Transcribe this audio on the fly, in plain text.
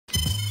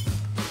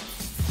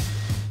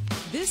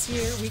This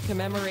year, we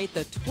commemorate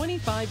the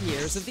 25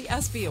 years of the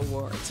ESPY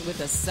Awards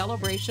with a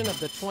celebration of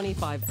the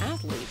 25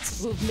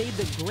 athletes who have made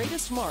the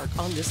greatest mark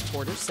on this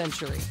quarter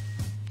century.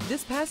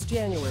 This past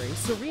January,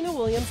 Serena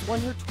Williams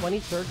won her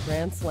 23rd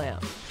Grand Slam,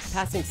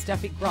 passing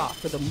Steffi Graf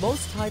for the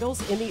most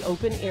titles in the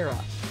Open era.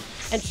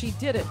 And she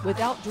did it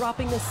without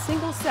dropping a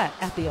single set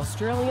at the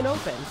Australian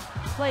Open,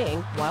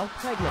 playing while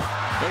pregnant.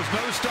 There's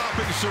no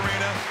stopping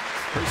Serena.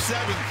 Her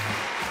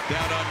 7th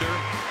down under,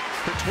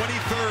 her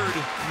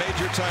 23rd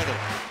major title.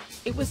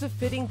 It was a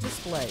fitting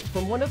display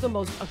from one of the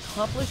most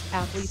accomplished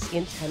athletes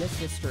in tennis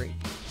history.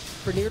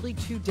 For nearly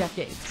 2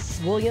 decades,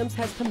 Williams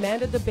has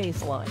commanded the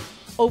baseline,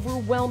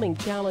 overwhelming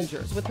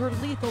challengers with her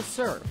lethal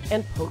serve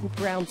and potent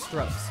ground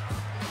strokes.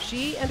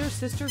 She and her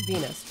sister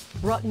Venus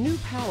brought new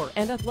power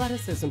and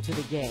athleticism to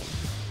the game,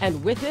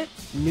 and with it,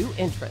 new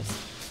interest.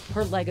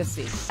 Her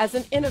legacy as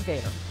an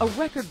innovator, a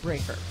record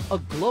breaker, a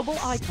global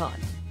icon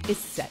is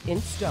set in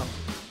stone.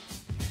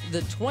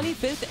 The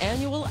 25th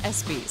Annual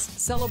ESPYS,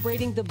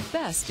 celebrating the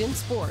best in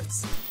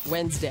sports.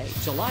 Wednesday,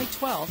 July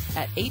 12th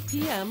at 8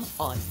 p.m.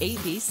 on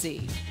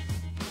ABC.